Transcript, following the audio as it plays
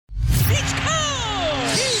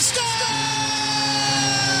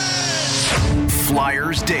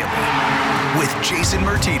Flyers Daily with Jason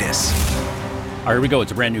Martinez. All right, here we go.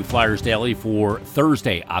 It's a brand new Flyers Daily for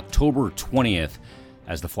Thursday, October 20th,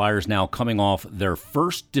 as the Flyers now coming off their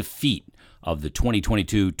first defeat of the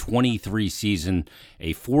 2022-23 season,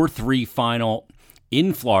 a 4-3 final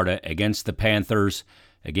in Florida against the Panthers,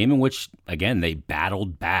 a game in which, again, they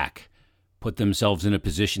battled back, put themselves in a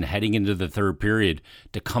position heading into the third period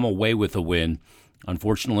to come away with a win.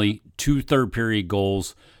 Unfortunately, 2 third-period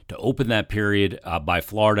goals to open that period by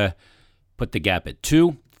Florida, put the gap at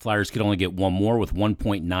 2. Flyers could only get one more with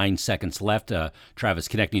 1.9 seconds left. Travis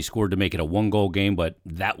Konecny scored to make it a 1-goal game, but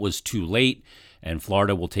that was too late, and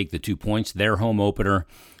Florida will take the 2 points. Their home opener.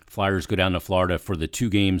 Flyers go down to Florida for the 2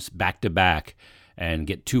 games back-to-back and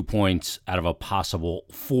get 2 points out of a possible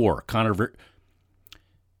 4. Carter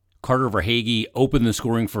Verhaeghe opened the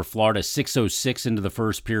scoring for Florida 6:06 into the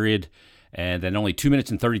first period, and then only 2 minutes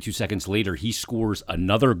and 32 seconds later, he scores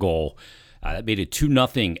another goal. That made it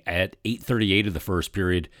 2-0 at 8:38 of the first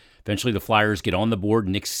period. Eventually, the Flyers get on the board.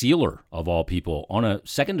 Nick Seeler, of all people, on a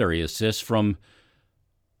secondary assist from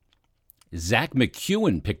Zach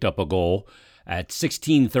McEwen, picked up a goal at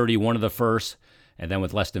 16:31 of the first. And then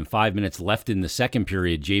with less than 5 minutes left in the second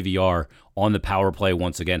period, JVR on the power play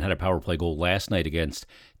once again, had a power play goal last night against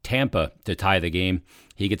Tampa to tie the game.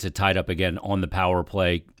 He gets it tied up again on the power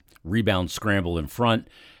play. Rebound scramble in front,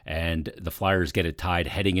 and the Flyers get it tied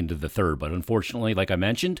heading into the third. But unfortunately, like I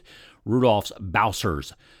mentioned, Rudolfs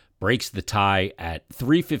Balcers breaks the tie at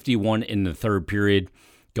 3:51 in the third period.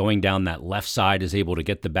 Going down that left side, is able to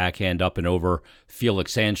get the backhand up and over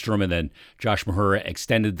Felix Sandstrom, and then Josh Mahura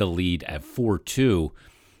extended the lead at 4-2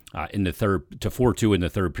 in the third to 4-2 in the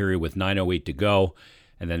third period with 9:08 to go.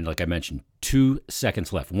 And then, like I mentioned, 2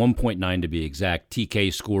 seconds left, 1.9 to be exact.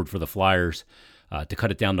 TK scored for the Flyers to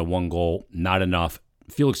cut it down to 1 goal. Not enough.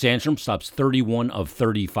 Felix Sandstrom stops 31 of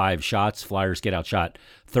 35 shots. Flyers get outshot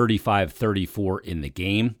 35-34 in the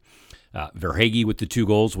game. Verhaeghe with the 2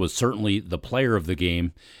 goals was certainly the player of the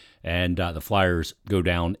game, and the Flyers go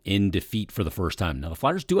down in defeat for the first time. Now, the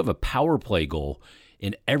Flyers do have a power play goal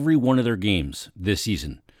in every one of their games this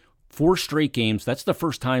season. 4 straight games. That's the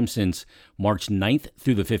first time since March 9th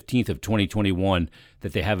through the 15th of 2021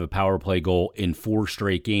 that they have a power play goal in 4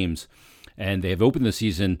 straight games. And they have opened the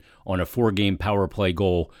season on a 4-game power play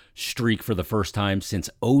goal streak for the first time since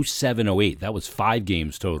 07-08. That was 5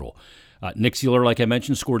 games total. Nick Seeler, like I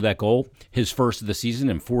mentioned, scored that goal, his first of the season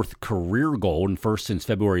and 4th career goal, and first since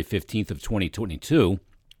February 15th of 2022.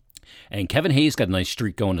 And Kevin Hayes got a nice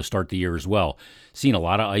streak going to start the year as well. Seen a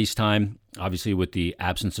lot of ice time, obviously with the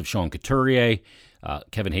absence of Sean Couturier.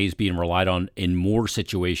 Kevin Hayes being relied on in more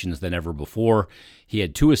situations than ever before. He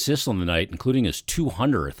had 2 assists on the night, including his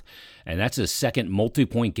 200th, and that's his second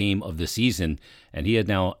multi-point game of the season, and he had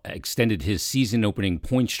now extended his season-opening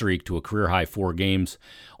point streak to a career-high 4 games.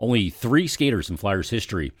 Only 3 skaters in Flyers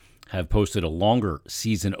history have posted a longer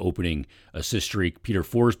season-opening assist streak. Peter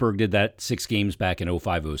Forsberg did that 6 games back in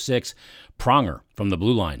 05-06. Pronger from the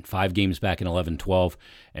blue line, 5 games back in 11-12.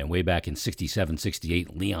 And way back in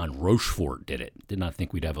 67-68, Leon Rochefort did it. Did not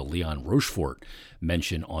think we'd have a Leon Rochefort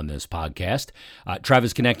mention on this podcast.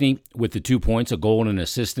 Travis Konecny with the 2 points, a goal and an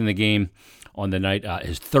assist in the game on the night.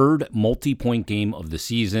 His 3rd multi-point game of the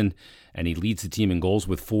season, and he leads the team in goals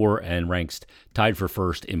with 4 and ranks tied for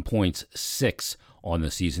first in points, 6 on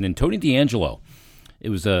the season. And Tony DeAngelo, it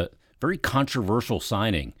was a very controversial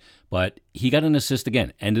signing, but he got an assist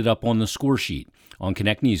again, ended up on the score sheet on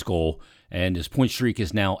Konechny's goal, and his point streak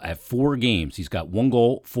is now at 4 games. He's got 1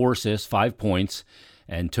 goal, 4 assists, 5 points,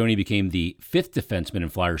 and Tony became the 5th defenseman in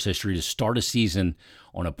Flyers history to start a season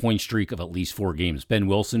on a point streak of at least 4 games. Ben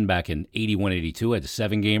Wilson back in 81-82 had a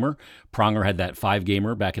 7-gamer. Pronger had that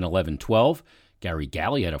 5-gamer back in 11-12. Gary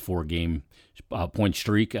Galley had a 4-game point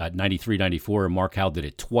streak at 93-94, and Mark Howe did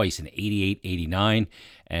it twice in 88-89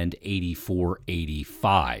 and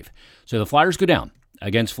 84-85. So the Flyers go down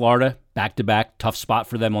against Florida, back-to-back, tough spot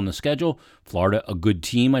for them on the schedule. Florida, a good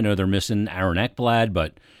team. I know they're missing Aaron Ekblad,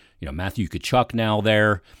 but Matthew Tkachuk now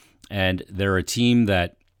there, and they're a team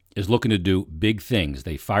that is looking to do big things.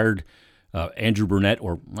 They fired Andrew Brunette,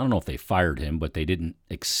 or I don't know if they fired him, but they didn't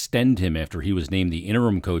extend him after he was named the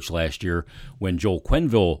interim coach last year when Joel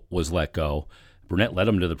Quenneville was let go. Brunette led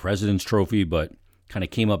them to the President's Trophy, but kind of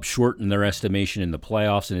came up short in their estimation in the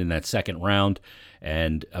playoffs and in that second round.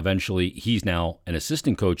 And eventually he's now an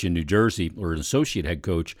assistant coach in New Jersey, or an associate head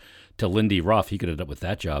coach to Lindy Ruff. He could end up with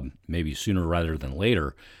that job maybe sooner rather than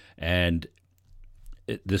later. And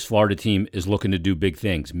this Florida team is looking to do big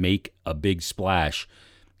things, make a big splash,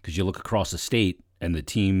 because you look across the state and the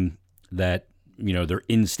team that, their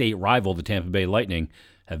in-state rival, the Tampa Bay Lightning,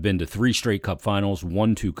 have been to 3 straight Cup finals,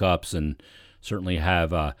 won 2 cups, and certainly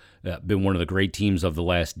have been one of the great teams of the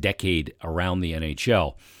last decade around the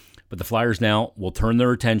NHL. But the Flyers now will turn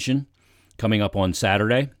their attention coming up on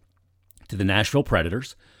Saturday to the Nashville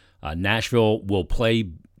Predators. Nashville will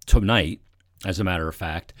play tonight, as a matter of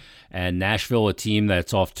fact, and Nashville, a team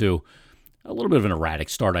that's off to a little bit of an erratic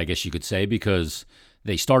start, I guess you could say, because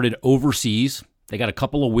they started overseas. They got a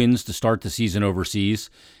couple of wins to start the season overseas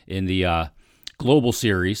in the Global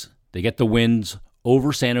Series. They get the wins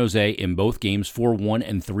over San Jose in both games, 4-1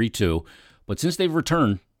 and 3-2. But since they've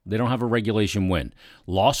returned, they don't have a regulation win.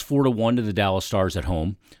 Lost 4-1 to the Dallas Stars at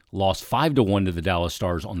home, lost 5-1 to the Dallas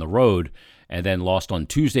Stars on the road, and then lost on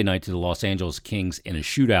Tuesday night to the Los Angeles Kings in a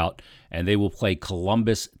shootout. And they will play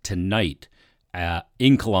Columbus tonight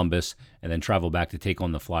in Columbus and then travel back to take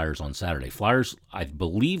on the Flyers on Saturday. Flyers, I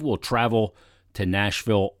believe, will travel to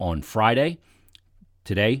Nashville on Friday.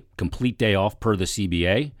 Today, complete day off per the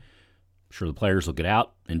CBA. I'm sure the players will get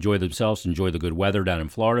out, enjoy themselves, enjoy the good weather down in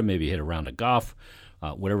Florida, maybe hit a round of golf,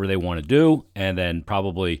 whatever they want to do, and then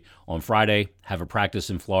probably on Friday have a practice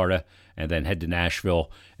in Florida and then head to Nashville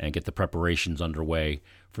and get the preparations underway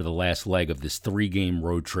for the last leg of this 3-game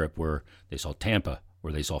road trip where they saw Tampa,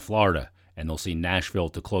 where they saw Florida, and they'll see Nashville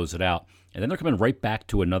to close it out. And then they're coming right back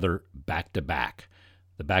to another back-to-back.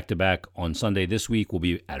 The back-to-back on Sunday this week will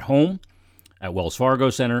be at home at Wells Fargo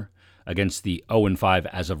Center against the 0-5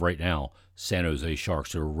 as of right now San Jose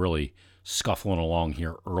Sharks, who are really scuffling along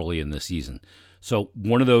here early in the season. So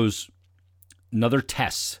one of those, another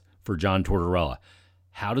tests for John Tortorella.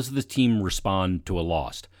 How does the team respond to a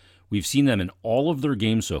loss? We've seen them in all of their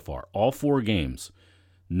games so far, all 4 games,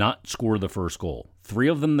 not score the first goal. 3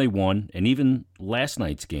 of them they won, and even last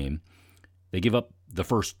night's game, they give up the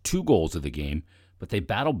first 2 goals of the game, but they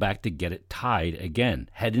battle back to get it tied again.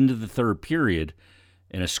 Head into the third period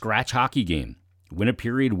in a scratch hockey game. Win a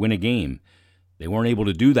period, win a game. They weren't able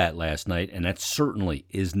to do that last night, and that certainly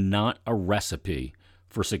is not a recipe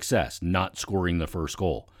for success, not scoring the first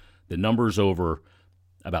goal. The numbers over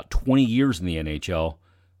about 20 years in the NHL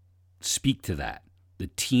speak to that. The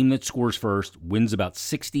team that scores first wins about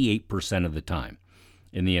 68% of the time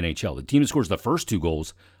in the NHL. The team that scores the first 2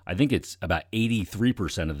 goals, I think it's about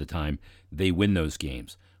 83% of the time they win those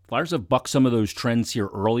games. Flyers have bucked some of those trends here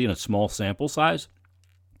early in a small sample size,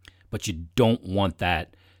 but you don't want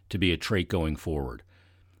that to be a trait going forward.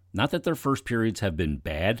 Not that their first periods have been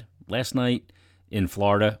bad. Last night in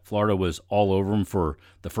Florida was all over them for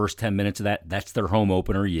the first 10 minutes of that. That's their home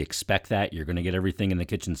opener. You expect that. You're going to get everything in the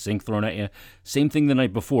kitchen sink thrown at you. Same thing the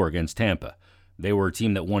night before against Tampa. They were a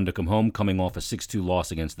team that wanted to come home, coming off a 6-2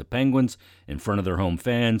 loss against the Penguins in front of their home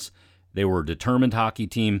fans. They were a determined hockey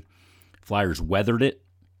team. Flyers weathered it,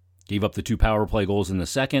 gave up the 2 power play goals in the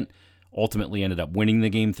second, ultimately ended up winning the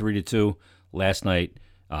game 3-2. Last night,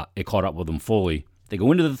 it caught up with them fully. They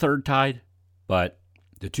go into the third tied, but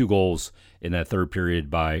the 2 goals in that third period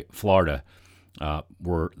by Florida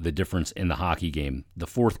were the difference in the hockey game. The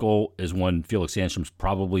 4th goal is one Felix Sandstrom's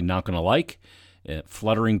probably not going to like.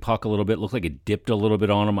 Fluttering puck a little bit, looked like it dipped a little bit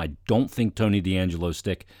on him. I don't think Tony DeAngelo's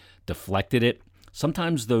stick deflected it.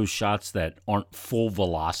 Sometimes those shots that aren't full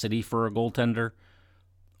velocity for a goaltender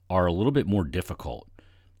are a little bit more difficult.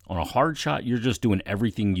 On a hard shot, you're just doing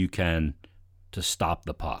everything you can to stop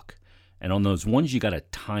the puck. And on those ones, you got to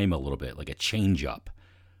time a little bit, like a change-up.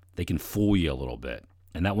 They can fool you a little bit.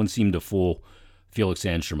 And that one seemed to fool Felix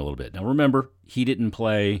Sandstrom a little bit. Now remember, he didn't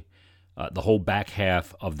play the whole back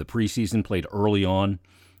half of the preseason, played early on.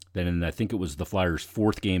 Then in, I think it was the Flyers'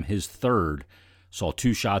 4th game, his 3rd, saw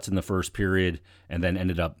 2 shots in the first period and then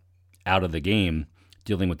ended up out of the game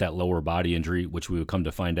dealing with that lower body injury, which we would come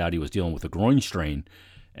to find out he was dealing with a groin strain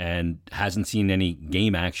and hasn't seen any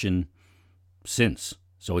game action since.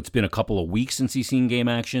 So it's been a couple of weeks since he's seen game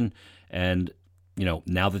action. And, you know,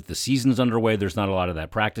 now that the season's underway, there's not a lot of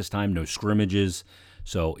that practice time, no scrimmages.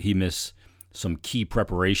 So he missed some key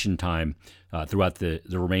preparation time throughout the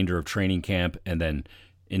remainder of training camp and then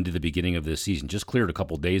into the beginning of this season. Just cleared a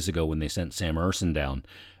couple days ago when they sent Sam Ersson down.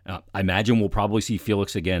 I imagine we'll probably see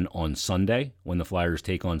Felix again on Sunday when the Flyers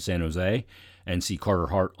take on San Jose and see Carter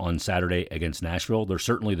Hart on Saturday against Nashville. They're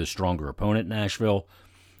certainly the stronger opponent, Nashville,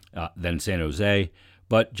 than San Jose.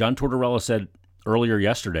 But John Tortorella said earlier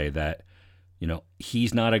yesterday that, you know,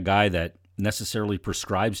 he's not a guy that necessarily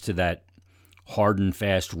prescribes to that hard and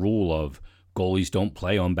fast rule of goalies don't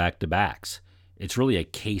play on back-to-backs. It's really a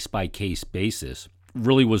case-by-case basis.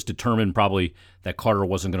 Really was determined probably that Carter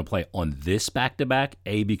wasn't going to play on this back-to-back,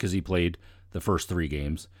 A, because he played the first 3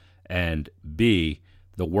 games, and B,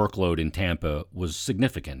 the workload in Tampa was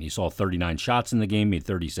significant. He saw 39 shots in the game, made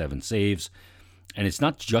 37 saves, and it's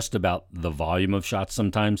not just about the volume of shots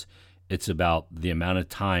sometimes. It's about the amount of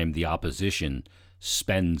time the opposition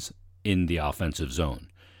spends in the offensive zone,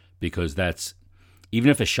 because that's, even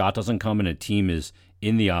if a shot doesn't come and a team is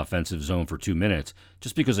in the offensive zone for 2 minutes,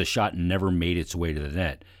 just because a shot never made its way to the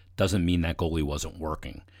net doesn't mean that goalie wasn't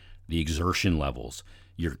working. The exertion levels,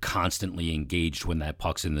 you're constantly engaged when that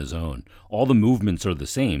puck's in the zone. All the movements are the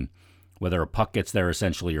same, whether a puck gets there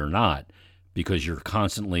essentially or not, because you're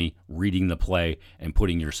constantly reading the play and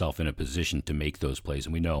putting yourself in a position to make those plays.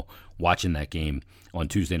 And we know, watching that game on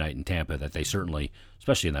Tuesday night in Tampa, that they certainly,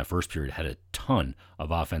 especially in that first period, had a ton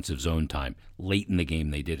of offensive zone time. Late in the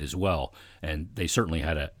game they did as well. And they certainly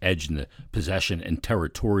had an edge in the possession and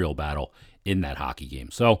territorial battle in that hockey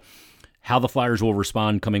game. So how the Flyers will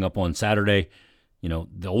respond coming up on Saturday,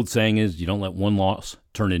 the old saying is you don't let one loss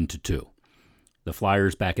turn into two. The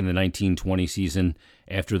Flyers back in the 1920 season,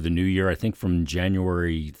 after the new year, I think from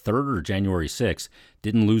January 3rd or January 6th,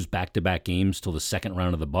 didn't lose back-to-back games till the second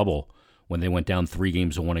round of the bubble when they went down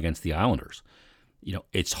 3-1 against the Islanders.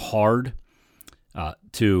 It's hard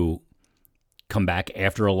to come back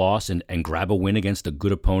after a loss and grab a win against a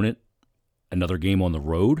good opponent, another game on the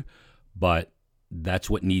road, but that's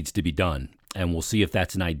what needs to be done. And we'll see if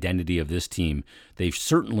that's an identity of this team. They've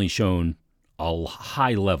certainly shown a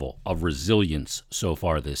high level of resilience so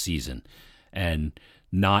far this season, and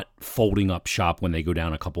not folding up shop when they go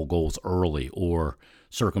down a couple goals early or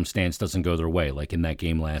circumstance doesn't go their way. Like in that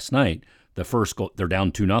game last night, the first goal, they're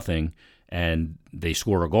down 2-0 and they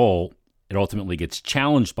score a goal. It ultimately gets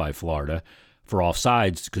challenged by Florida for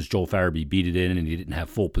offsides because Joel Farabee beat it in and he didn't have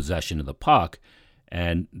full possession of the puck,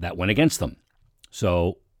 and that went against them.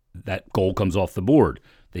 So that goal comes off the board.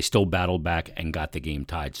 They still battled back and got the game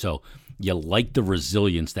tied. So you like the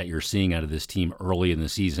resilience that you're seeing out of this team early in the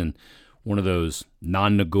season. One of those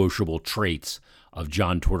non-negotiable traits of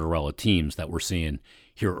John Tortorella teams that we're seeing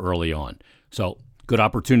here early on. So good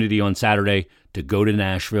opportunity on Saturday to go to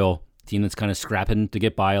Nashville, team that's kind of scrapping to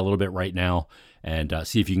get by a little bit right now, and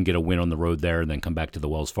see if you can get a win on the road there and then come back to the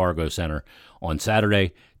Wells Fargo Center on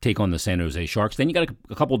Saturday, take on the San Jose Sharks. Then you got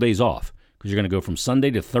a couple days off because you're going to go from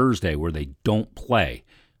Sunday to Thursday where they don't play.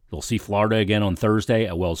 They'll see Florida again on Thursday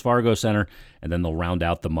at Wells Fargo Center, and then they'll round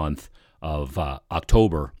out the month of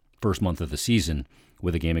October, first month of the season,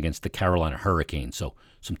 with a game against the Carolina Hurricanes. So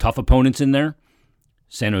some tough opponents in there.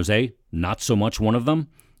 San Jose, not so much one of them,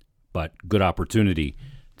 but good opportunity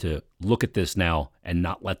to look at this now and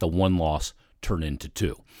not let the one loss turn into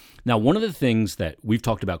two. Now, one of the things that we've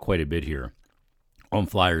talked about quite a bit here on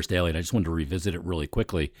Flyers Daily, and I just wanted to revisit it really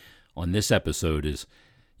quickly on this episode, is,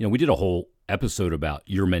 we did a whole episode about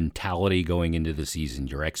your mentality going into the season,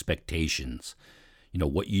 your expectations,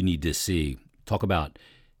 what you need to see. Talk about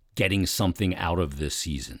getting something out of this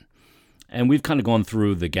season. And we've kind of gone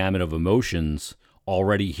through the gamut of emotions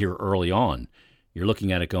already here early on. You're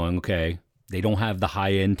looking at it going, okay, they don't have the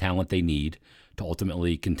high-end talent they need to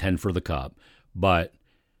ultimately contend for the Cup, and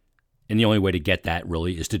the only way to get that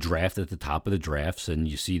really is to draft at the top of the drafts. And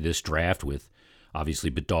you see this draft with obviously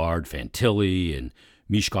Bedard, Fantilli, and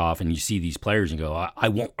Mishkov, and you see these players and go, I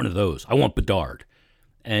want one of those. I want Bedard.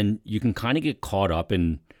 And you can kind of get caught up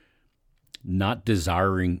in not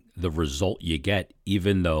desiring the result you get,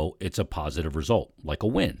 even though it's a positive result, like a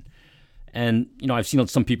win. And, I've seen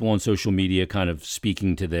some people on social media kind of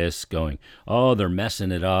speaking to this, going, oh, they're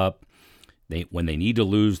messing it up. When they need to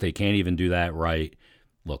lose, they can't even do that right.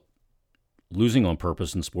 Look, losing on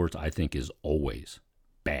purpose in sports, I think, is always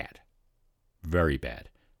bad. Very bad.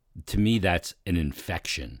 To me, that's an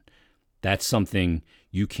infection. That's something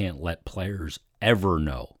you can't let players ever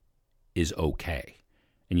know is okay.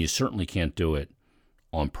 And you certainly can't do it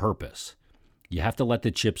on purpose. You have to let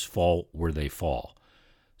the chips fall where they fall.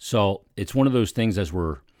 So it's one of those things as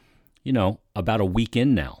we're, about a week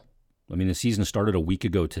in now. I mean, the season started a week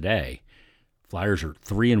ago today. Flyers are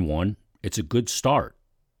 3-1. It's a good start.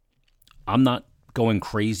 I'm not going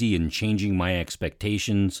crazy and changing my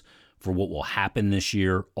expectations for what will happen this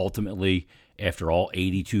year. Ultimately, after all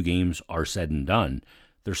 82 games are said and done,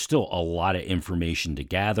 there's still a lot of information to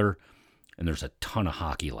gather, and there's a ton of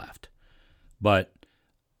hockey left. But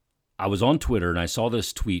I was on Twitter, and I saw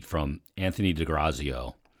this tweet from Anthony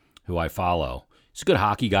DeGrazio, who I follow. He's a good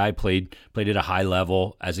hockey guy, played at a high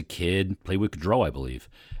level as a kid, played with Gaudreau, I believe,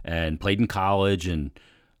 and played in college, and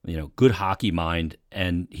good hockey mind.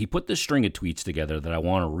 And he put this string of tweets together that I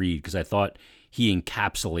want to read because I thought he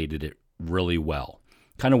encapsulated it really well,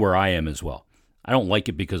 kind of where I am as well. I don't like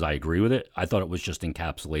it because I agree with it. I thought it was just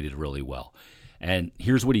encapsulated really well. And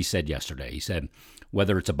here's what he said yesterday. He said,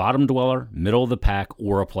 whether it's a bottom dweller, middle of the pack,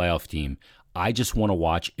 or a playoff team, I just want to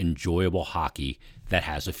watch enjoyable hockey that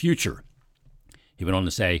has a future. He went on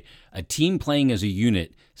to say, a team playing as a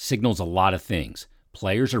unit signals a lot of things.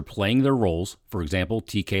 Players are playing their roles, for example,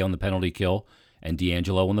 TK on the penalty kill and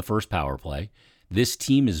D'Angelo on the first power play. This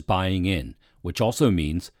team is buying in, which also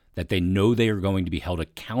means that they know they are going to be held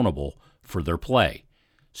accountable for their play.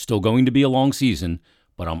 Still going to be a long season,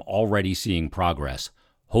 but I'm already seeing progress.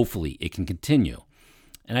 Hopefully it can continue.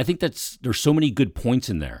 And I think there's so many good points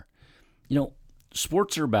in there. You know,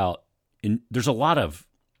 sports are about, there's a lot of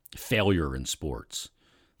failure in sports,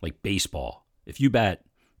 like baseball. If you bat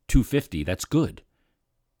 .250, that's good.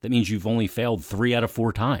 That means you've only failed 3 out of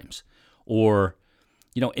 4 times. Or,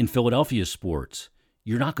 you know, in Philadelphia sports,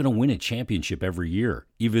 you're not going to win a championship every year,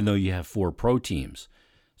 even though you have 4 pro teams.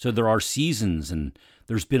 So there are seasons, and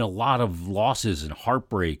there's been a lot of losses and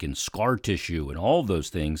heartbreak and scar tissue and all of those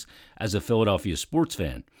things as a Philadelphia sports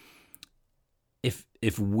fan.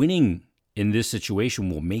 If winning in this situation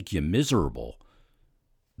will make you miserable,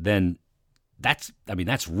 then that's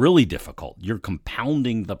really difficult. You're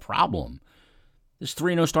compounding the problem. This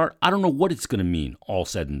 3-0 start, I don't know what it's going to mean all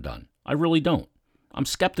said and done. I really don't. I'm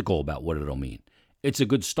skeptical about what it'll mean. It's a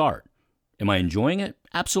good start. Am I enjoying it?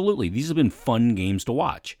 Absolutely. These have been fun games to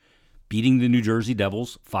watch. Beating the New Jersey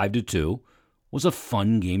Devils 5-2 was a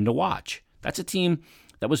fun game to watch. That's a team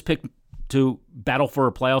that was picked to battle for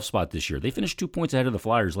a playoff spot this year. They finished 2 points ahead of the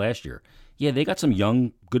Flyers last year. Yeah, they got some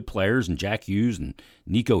young, good players and Jack Hughes and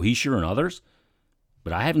Nico Hischier and others,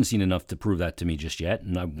 but I haven't seen enough to prove that to me just yet,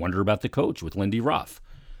 and I wonder about the coach with Lindy Ruff.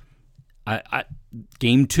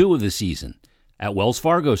 Game 2 of the season at Wells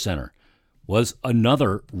Fargo Center was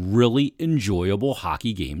another really enjoyable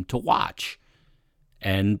hockey game to watch.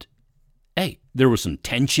 And, hey, there was some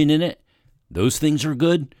tension in it. Those things are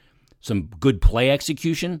good. Some good play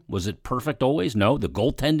execution. Was it perfect always? No. The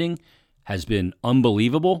goaltending has been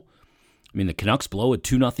unbelievable. I mean, the Canucks blow a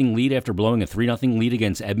 2-0 lead after blowing a 3-0 lead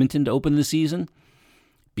against Edmonton to open the season.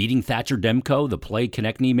 Beating Thatcher Demko, the play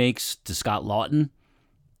Konechny makes to Scott Laughton.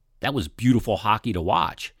 That was beautiful hockey to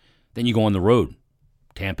watch. Then you go on the road.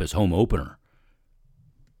 Tampa's home opener.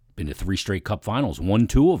 Been to 3 straight Cup finals, won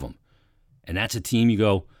 2 of them. And that's a team you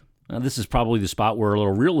go, well, this is probably the spot where a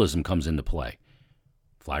little realism comes into play.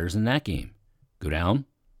 Flyers in that game. Go down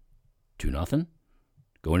 2-0.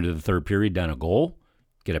 Go into the third period down a goal.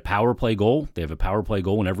 Get a power play goal. They have a power play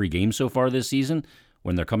goal in every game so far this season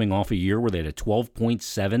when they're coming off a year where they had a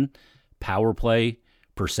 12.7 power play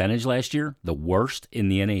percentage last year, the worst in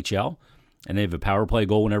the NHL. And they have a power play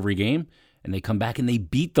goal in every game. And they come back and they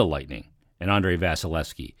beat the Lightning and Andrei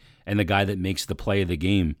Vasilevsky. And the guy that makes the play of the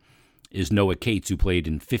game is Noah Cates, who played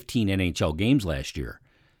in 15 NHL games last year.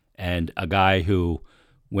 And a guy who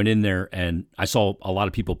went in there, and I saw a lot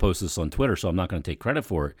of people post this on Twitter, so I'm not going to take credit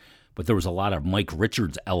for it, but there was a lot of Mike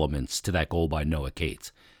Richards elements to that goal by Noah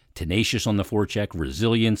Cates. Tenacious on the forecheck,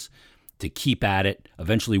 resilience to keep at it,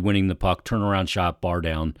 eventually winning the puck, turnaround shot, bar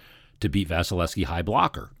down to beat Vasilevsky, high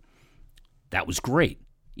blocker. That was great.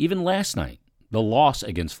 Even last night, the loss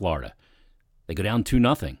against Florida, they go down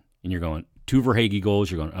 2-0, and you're going, 2 Verhaeghe goals,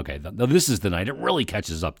 you're going, okay, this is the night it really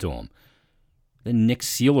catches up to them. Then Nick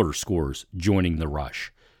Seeler scores, joining the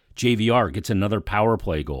rush. JVR gets another power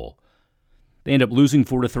play goal. They end up losing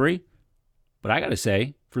 4-3, but I got to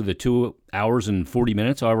say, for the 2 hours and 40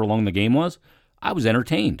 minutes, however long the game was, I was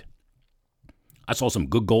entertained. I saw some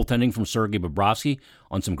good goaltending from Sergei Bobrovsky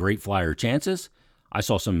on some great Flyer chances. I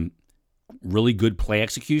saw some really good play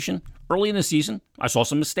execution. Early in the season, I saw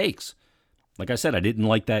some mistakes. Like I said, I didn't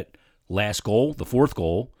like that last goal, the 4th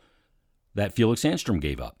goal, that Felix Sandstrom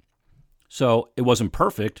gave up. So it wasn't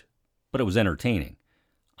perfect, but it was entertaining.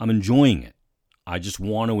 I'm enjoying it. I just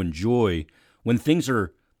want to enjoy when things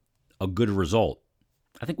are a good result.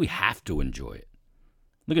 I think we have to enjoy it.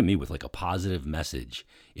 Look at me with like a positive message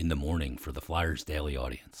in the morning for the Flyers Daily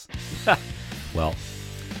audience. Well,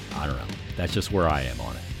 I don't know. That's just where I am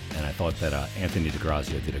on it. And I thought that Anthony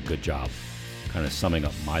DeGrazia did a good job kind of summing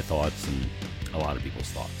up my thoughts and a lot of people's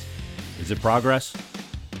thoughts. Is it progress?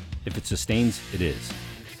 If it sustains, it is.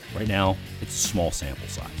 Right now, it's a small sample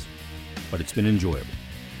size, but it's been enjoyable.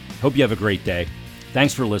 Hope you have a great day.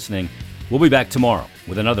 Thanks for listening. We'll be back tomorrow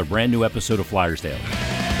with another brand new episode of Flyers Daily.